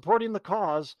supporting the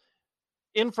cause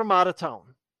in from out of town.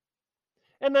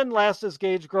 And then last is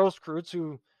Gage Grosskreutz,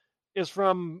 who is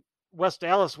from West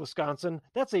Allis, Wisconsin.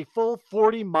 That's a full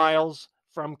 40 miles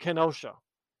from Kenosha.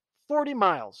 40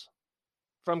 miles.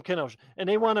 from Kenosha. And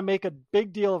they want to make a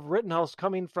big deal of Rittenhouse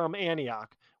coming from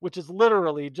Antioch, which is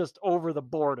literally just over the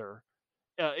border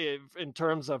in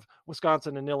terms of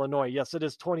Wisconsin and Illinois. Yes, it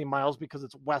is 20 miles because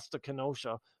it's west of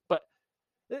Kenosha, but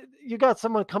you got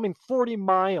someone coming 40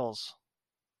 miles.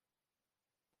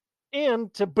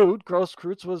 And to boot,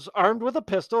 Grosskreutz was armed with a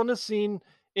pistol and is seen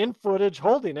in footage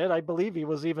holding it. I believe he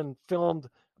was even filmed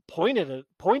pointing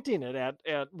it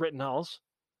at Rittenhouse.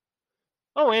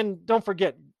 Oh, and don't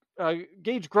forget,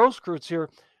 Gage Grosskreutz here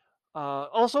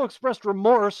also expressed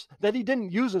remorse that he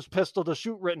didn't use his pistol to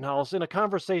shoot Rittenhouse in a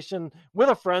conversation with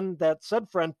a friend that said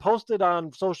friend posted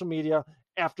on social media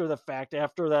after the fact,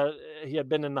 after that he had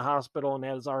been in the hospital and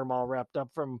had his arm all wrapped up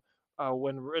from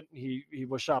when he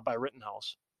was shot by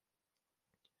Rittenhouse.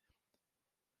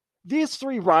 These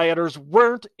three rioters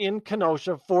weren't in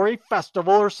Kenosha for a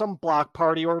festival or some block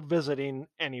party or visiting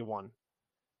anyone.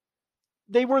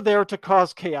 They were there to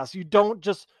cause chaos. You don't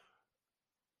just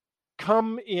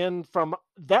come in from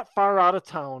that far out of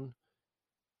town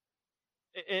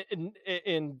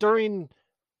in during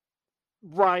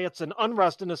riots and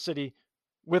unrest in a city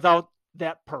without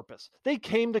that purpose. They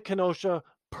came to Kenosha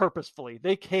purposefully.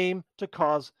 They came to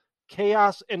cause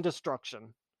chaos and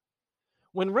destruction.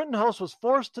 When Rittenhouse was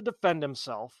forced to defend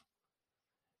himself,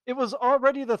 it was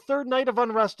already the third night of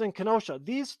unrest in Kenosha.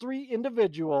 These three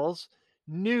individuals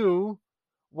knew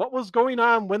what was going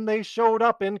on when they showed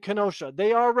up in Kenosha.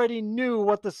 They already knew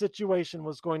what the situation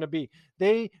was going to be.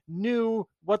 They knew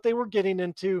what they were getting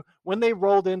into when they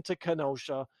rolled into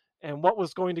Kenosha and what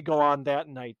was going to go on that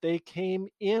night. They came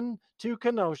into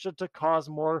Kenosha to cause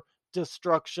more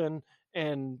destruction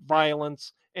and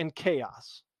violence and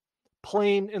chaos.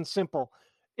 Plain and simple.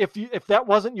 If that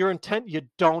wasn't your intent, you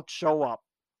don't show up.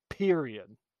 Period.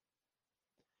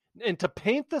 And to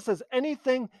paint this as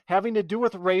anything having to do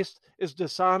with race is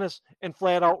dishonest and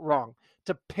flat out wrong.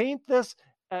 To paint this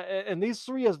and these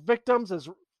three as victims is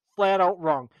flat out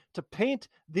wrong. To paint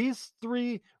these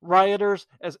three rioters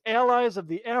as allies of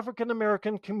the African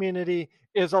American community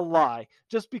is a lie.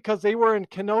 Just because they were in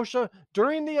Kenosha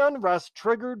during the unrest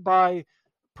triggered by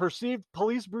perceived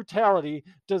police brutality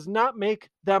does not make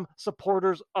them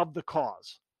supporters of the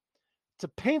cause. To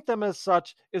paint them as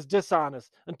such is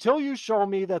dishonest until you show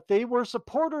me that they were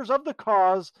supporters of the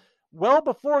cause well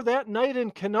before that night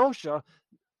in Kenosha.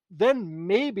 Then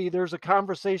maybe there's a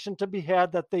conversation to be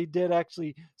had that they did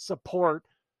actually support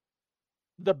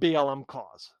the BLM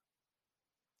cause,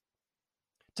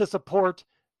 to support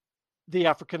the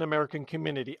African American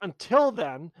community. Until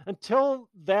then, until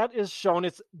that is shown,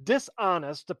 it's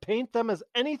dishonest to paint them as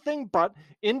anything but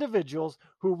individuals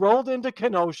who rolled into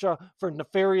Kenosha for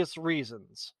nefarious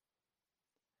reasons.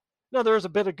 Now, there is a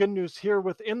bit of good news here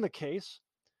within the case,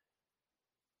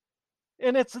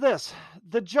 and it's this: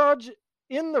 the judge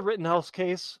in the Rittenhouse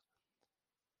case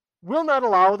will not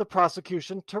allow the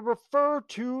prosecution to refer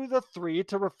to the three,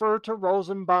 to refer to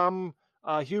Rosenbaum,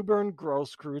 Huber, and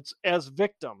Grosskreutz as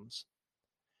victims.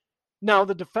 Now,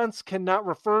 the defense cannot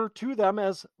refer to them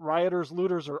as rioters,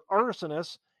 looters, or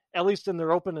arsonists, at least in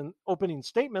their opening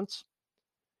statements.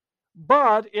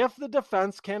 But if the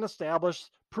defense can establish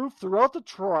proof throughout the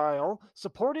trial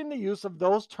supporting the use of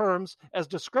those terms as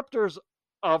descriptors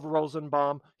of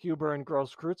Rosenbaum, Huber, and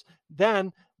Grosskreutz,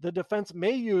 then the defense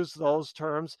may use those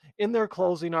terms in their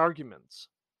closing arguments.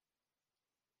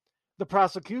 The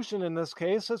prosecution in this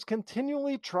case has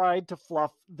continually tried to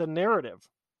fluff the narrative.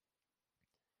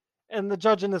 And the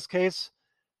judge in this case,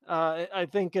 I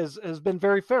think, has been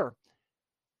very fair.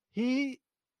 He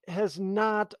has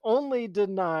not only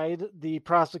denied the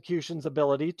prosecution's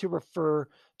ability to refer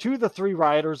to the three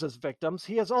rioters as victims,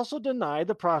 he has also denied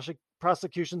the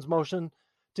prosecution's motion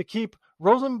to keep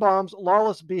Rosenbaum's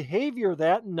lawless behavior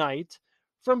that night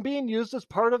from being used as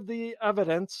part of the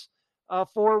evidence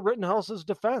for Rittenhouse's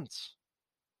defense.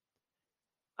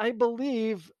 I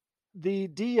believe the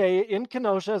DA in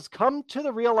Kenosha has come to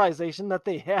the realization that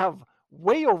they have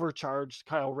way overcharged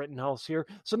Kyle Rittenhouse here.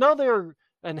 So now they're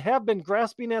and have been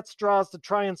grasping at straws to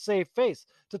try and save face,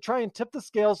 to try and tip the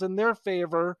scales in their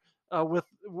favor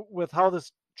with how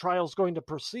this trial is going to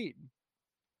proceed.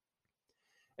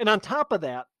 And on top of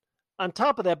that,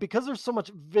 because there's so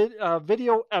much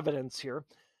video evidence here,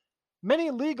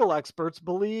 many legal experts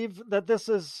believe that this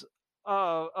is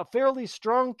a fairly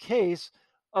strong case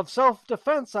of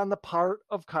self-defense on the part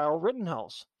of Kyle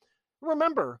Rittenhouse.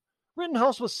 Remember,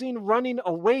 Rittenhouse was seen running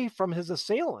away from his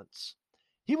assailants.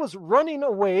 He was running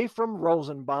away from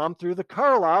Rosenbaum through the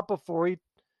car lot before he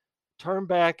turned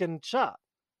back and shot.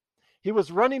 He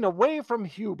was running away from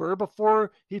Huber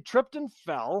before he tripped and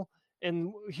fell,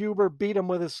 and Huber beat him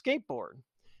with his skateboard.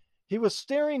 He was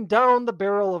staring down the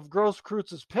barrel of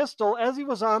Grosskreuz's pistol as he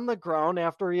was on the ground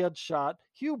after he had shot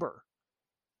Huber.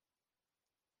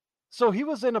 So he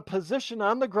was in a position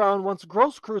on the ground once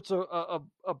Grosskreutz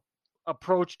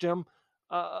approached him,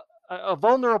 a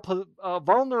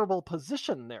vulnerable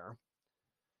position there.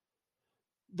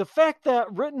 The fact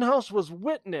that Rittenhouse was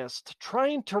witnessed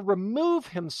trying to remove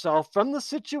himself from the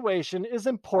situation is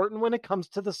important when it comes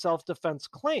to the self-defense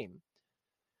claim.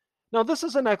 Now, this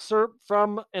is an excerpt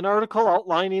from an article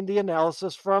outlining the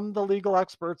analysis from the legal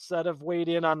experts that have weighed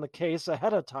in on the case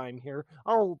ahead of time here.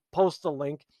 I'll post a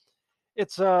link.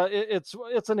 It's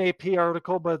an AP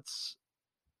article, but it's,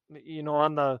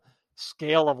 on the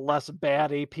scale of less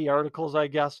bad AP articles, I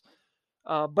guess.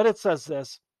 But it says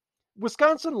this: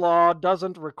 Wisconsin law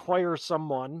doesn't require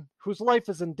someone whose life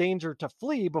is in danger to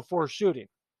flee before shooting.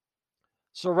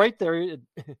 So right there,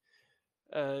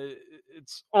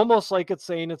 it's almost like it's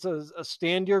saying it's a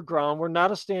stand your ground. We're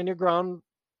not a stand your ground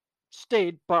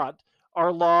state, but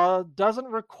our law doesn't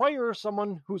require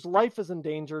someone whose life is in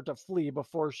danger to flee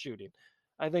before shooting.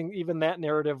 I think even that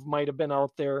narrative might have been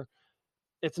out there.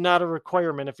 It's not a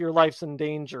requirement. If your life's in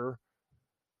danger,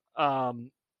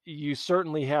 you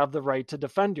certainly have the right to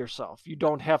defend yourself. You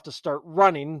don't have to start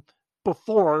running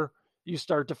before you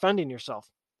start defending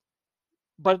yourself.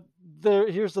 But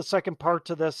here's the second part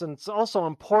to this, and it's also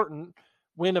important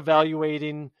when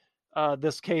evaluating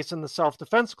this case in the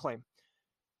self-defense claim.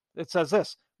 It says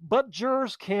this: but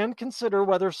jurors can consider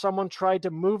whether someone tried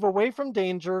to move away from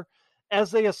danger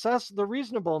as they assess the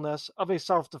reasonableness of a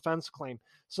self-defense claim.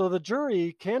 So the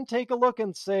jury can take a look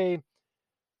and say,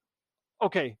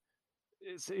 okay,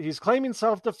 he's claiming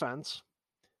self-defense.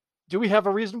 Do we have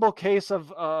a reasonable case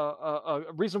of a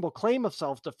reasonable claim of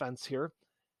self-defense here?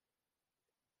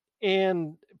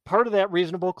 And part of that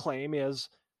reasonable claim is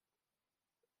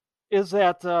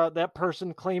that that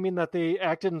person claiming that they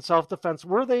acted in self-defense,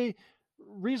 were they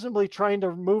reasonably trying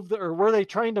to were they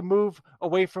trying to move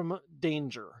away from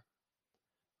danger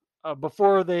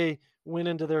before they went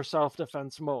into their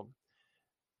self-defense mode?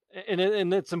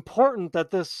 And it's important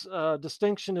that this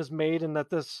distinction is made and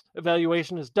that this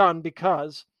evaluation is done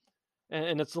because,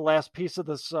 and it's the last piece of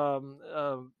this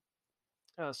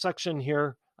section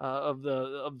here of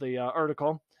the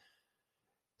article.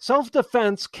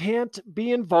 Self-defense can't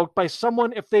be invoked by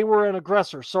someone if they were an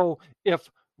aggressor. So if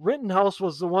Rittenhouse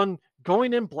was the one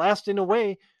going in blasting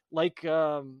away, like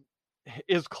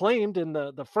is claimed in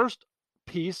the first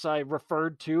piece I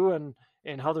referred to,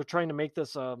 and how they're trying to make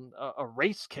this a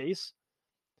race case.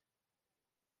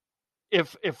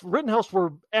 If Rittenhouse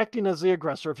were acting as the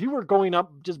aggressor, if he were going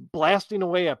up just blasting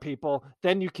away at people,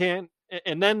 then you can't,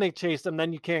 and then they chased him,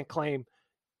 then you can't claim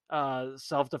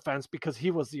self-defense because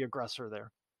he was the aggressor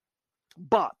there.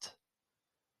 But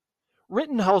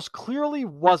Rittenhouse clearly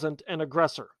wasn't an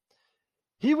aggressor.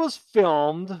 He was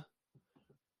filmed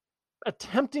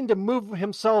attempting to move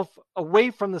himself away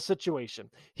from the situation.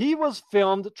 He was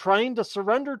filmed trying to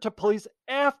surrender to police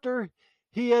after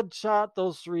he had shot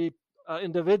those three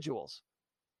individuals.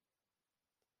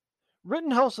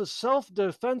 Rittenhouse's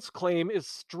self-defense claim is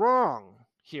strong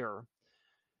here.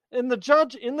 And the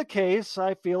judge in the case,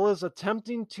 I feel, is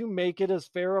attempting to make it as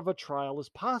fair of a trial as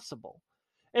possible.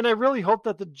 And I really hope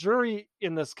that the jury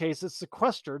in this case is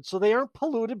sequestered so they aren't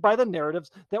polluted by the narratives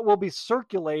that will be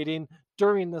circulating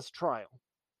during this trial.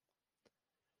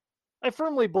 I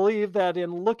firmly believe that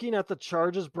in looking at the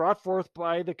charges brought forth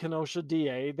by the Kenosha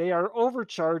DA, they are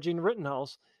overcharging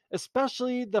Rittenhouse,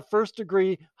 especially the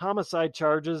first-degree homicide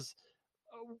charges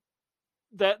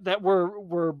that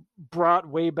were brought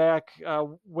way back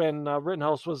when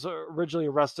Rittenhouse was originally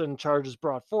arrested and charges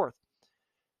brought forth.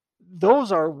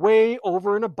 Those are way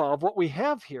over and above what we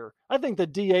have here. I think the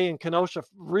DA in Kenosha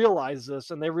realize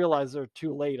this, and they realize they're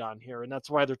too late on here, and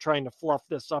that's why they're trying to fluff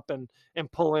this up and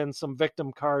pull in some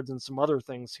victim cards and some other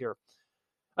things here.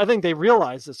 I think they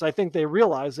realize this. I think they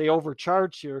realize they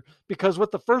overcharge here because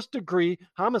with the first-degree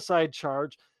homicide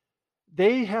charge,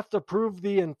 they have to prove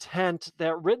the intent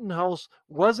that Rittenhouse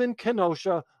was in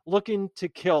Kenosha looking to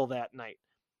kill that night.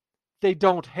 They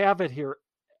don't have it here.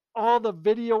 All the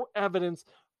video evidence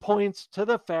points to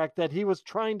the fact that he was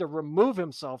trying to remove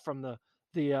himself from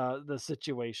the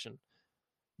situation.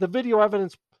 The video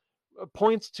evidence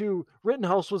points to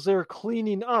Rittenhouse was there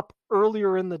cleaning up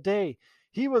earlier in the day.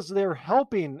 He was there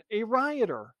helping a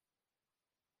rioter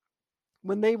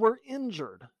when they were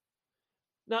injured.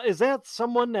 Now, is that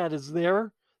someone that is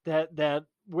there that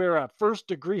where a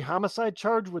first-degree homicide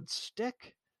charge would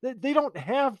stick? They don't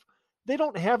have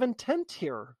intent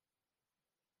here.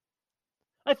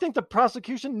 I think the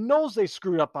prosecution knows they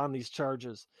screwed up on these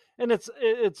charges. And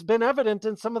it's been evident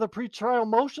in some of the pretrial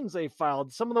motions they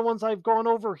filed, some of the ones I've gone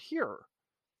over here.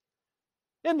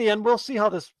 In the end, we'll see how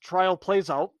this trial plays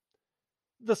out.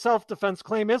 The self-defense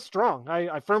claim is strong.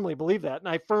 I firmly believe that. And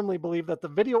I firmly believe that the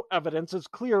video evidence is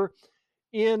clear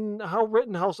in how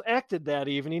Rittenhouse acted that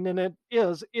evening. And it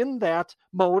is in that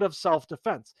mode of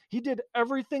self-defense. He did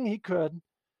everything he could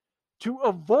to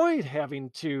avoid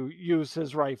having to use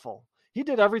his rifle. He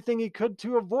did everything he could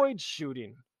to avoid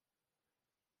shooting.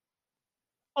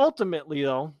 Ultimately,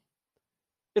 though,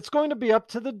 it's going to be up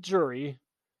to the jury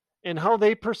and how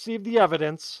they perceive the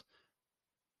evidence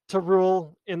to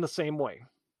rule in the same way.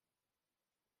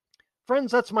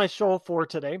 Friends, that's my show for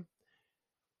today.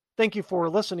 Thank you for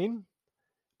listening.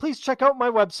 Please check out my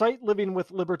website,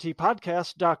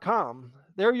 livingwithlibertypodcast.com.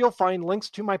 There you'll find links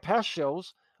to my past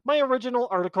shows, my original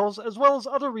articles, as well as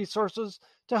other resources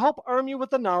to help arm you with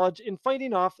the knowledge in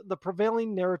fighting off the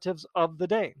prevailing narratives of the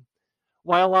day.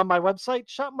 While on my website,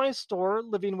 shop my store,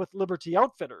 Living with Liberty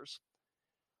Outfitters.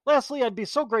 Lastly, I'd be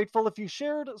so grateful if you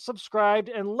shared, subscribed,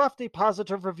 and left a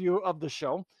positive review of the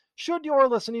show, should your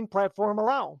listening platform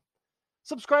allow.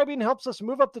 Subscribing helps us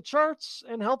move up the charts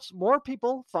and helps more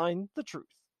people find the truth.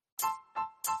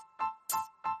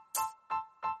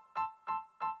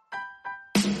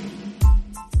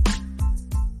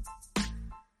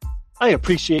 I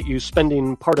appreciate you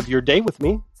spending part of your day with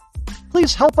me.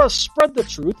 Please help us spread the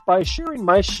truth by sharing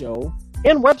my show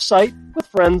and website with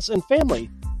friends and family,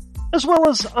 as well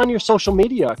as on your social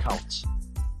media accounts.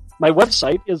 My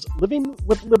website is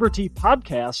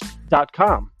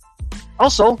livingwithlibertypodcast.com.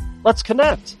 Also, let's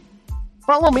connect.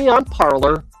 Follow me on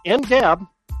Parler and Gab.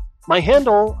 My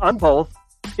handle on both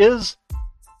is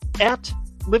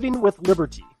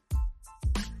 @livingwithliberty.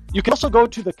 You can also go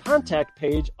to the contact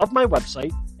page of my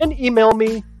website and email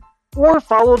me or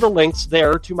follow the links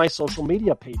there to my social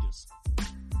media pages.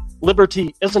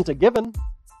 Liberty isn't a given.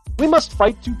 We must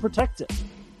fight to protect it.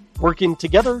 Working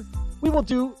together, we will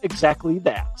do exactly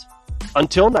that.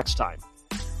 Until next time.